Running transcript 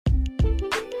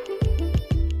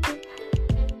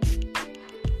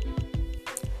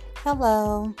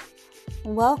Hello,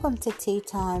 welcome to Tea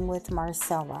Time with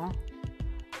Marcella.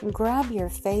 Grab your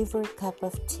favorite cup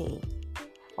of tea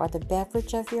or the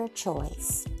beverage of your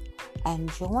choice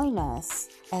and join us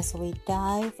as we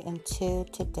dive into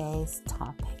today's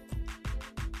topic.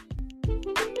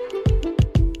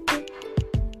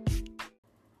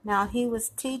 Now he was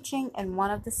teaching in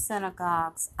one of the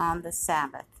synagogues on the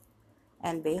Sabbath,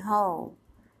 and behold,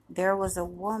 there was a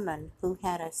woman who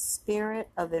had a spirit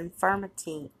of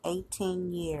infirmity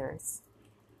 18 years.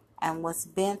 And was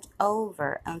bent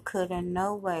over and could in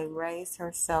no way raise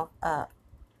herself up.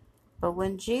 But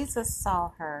when Jesus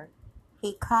saw her,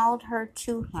 he called her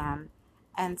to him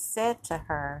and said to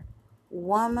her,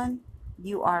 Woman,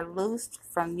 you are loosed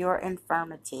from your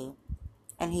infirmity.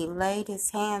 And he laid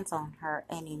his hands on her,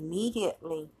 and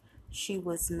immediately she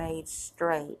was made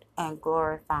straight and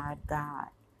glorified God.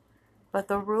 But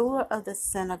the ruler of the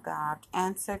synagogue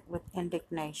answered with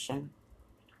indignation,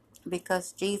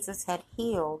 because Jesus had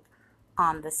healed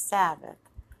on the Sabbath.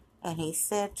 And he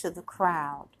said to the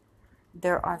crowd,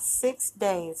 There are 6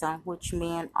 days on which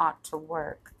men ought to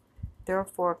work.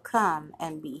 Therefore come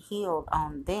and be healed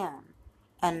on them,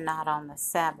 and not on the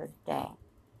Sabbath day.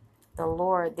 The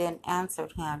Lord then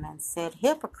answered him and said,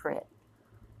 Hypocrite,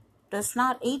 does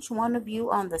not each one of you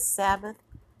on the Sabbath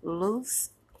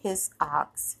loose his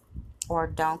ox or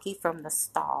donkey from the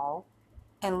stall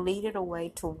and lead it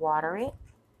away to water it?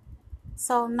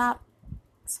 So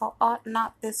ought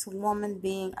not this woman,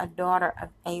 being a daughter of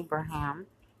Abraham,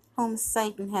 whom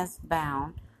Satan has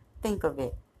bound, think of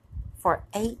it, for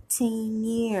 18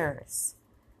 years,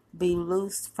 be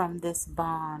loosed from this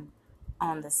bond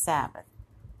on the Sabbath?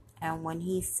 And when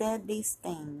he said these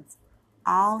things,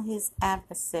 all his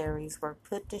adversaries were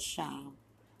put to shame,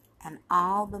 and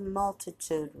all the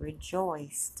multitude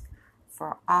rejoiced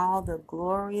for all the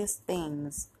glorious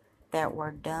things that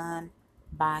were done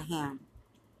by him.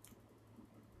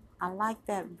 I like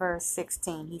that verse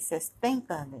 16. He says,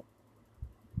 think of it.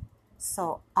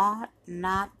 So ought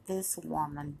not this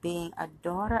woman, being a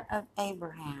daughter of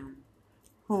Abraham,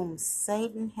 whom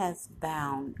Satan has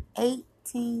bound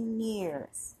 18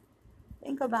 years.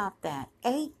 Think about that.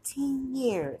 18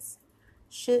 years.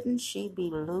 Shouldn't she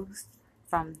be loosed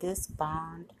from this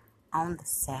bond on the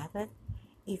Sabbath?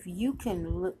 If you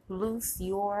can loose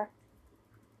your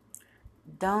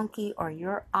donkey or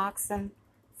your oxen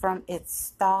from its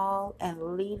stall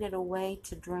and lead it away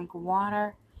to drink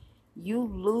water, you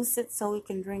loose it so it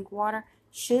can drink water,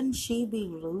 shouldn't she be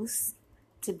loose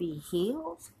to be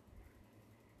healed?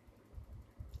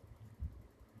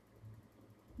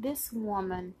 This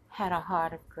woman had a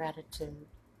heart of gratitude.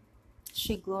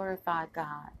 She glorified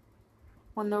God.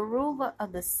 When the ruler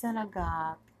of the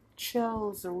synagogue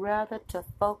chose rather to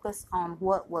focus on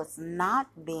what was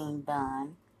not being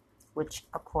done, which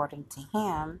according to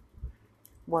him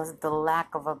was the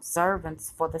lack of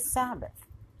observance for the Sabbath,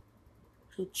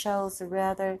 he chose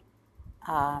rather,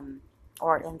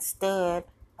 or instead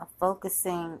of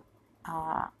focusing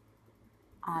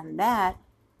on that,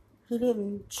 he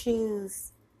didn't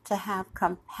choose to have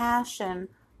compassion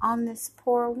on this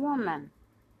poor woman.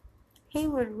 He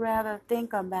would rather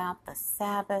think about the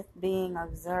Sabbath being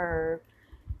observed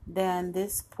than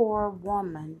this poor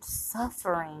woman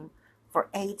suffering for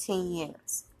 18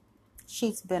 years.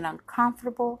 She's been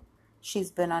uncomfortable. She's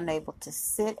been unable to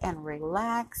sit and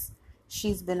relax.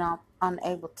 She's been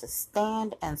unable to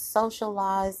stand and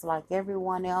socialize like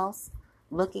everyone else,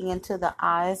 looking into the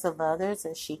eyes of others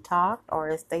as she talked or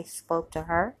as they spoke to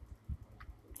her.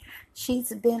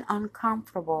 She's been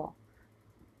uncomfortable.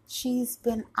 She's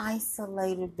been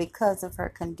isolated because of her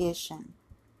condition.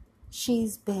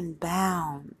 She's been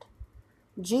bound.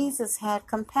 Jesus had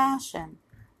compassion.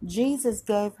 Jesus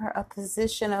gave her a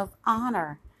position of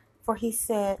honor, for he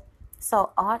said,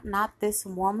 So ought not this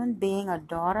woman, being a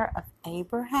daughter of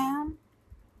Abraham?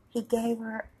 He gave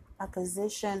her a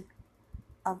position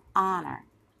of honor,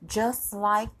 just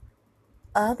like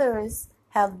others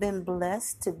have been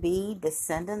blessed to be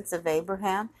descendants of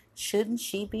Abraham. Shouldn't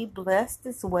she be blessed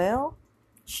as well?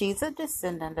 She's a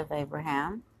descendant of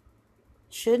Abraham.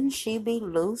 Shouldn't she be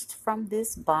loosed from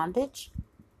this bondage?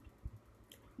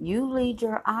 You lead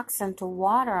your oxen to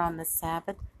water on the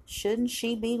Sabbath. Shouldn't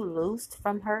she be loosed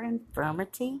from her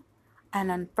infirmity? An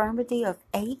infirmity of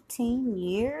 18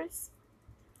 years?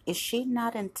 Is she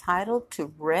not entitled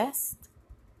to rest,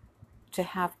 to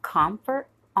have comfort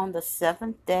on the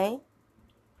seventh day?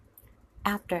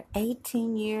 After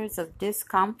 18 years of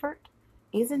discomfort,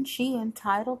 isn't she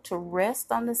entitled to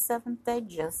rest on the seventh day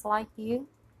just like you?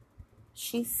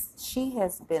 She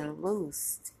has been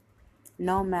loosed.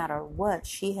 No matter what,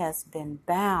 she has been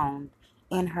bound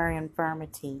in her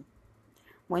infirmity.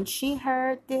 When she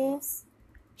heard this,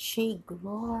 she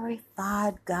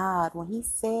glorified God. When he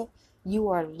said, "You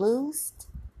are loosed,"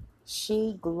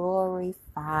 she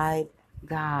glorified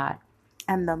God.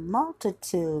 And the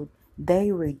multitude,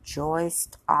 they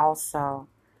rejoiced also.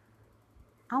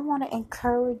 I want to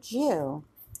encourage you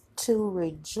to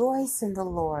rejoice in the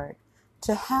Lord,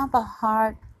 to have a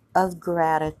heart of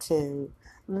gratitude.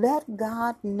 Let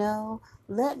God know,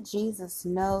 let Jesus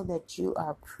know that you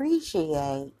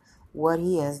appreciate what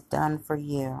he has done for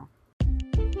you.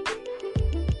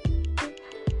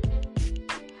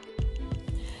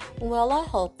 Well, I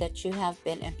hope that you have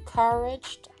been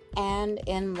encouraged and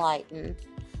enlightened.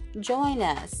 Join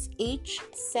us each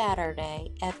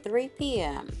Saturday at 3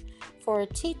 p.m. for a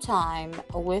tea time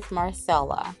with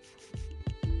Marcella.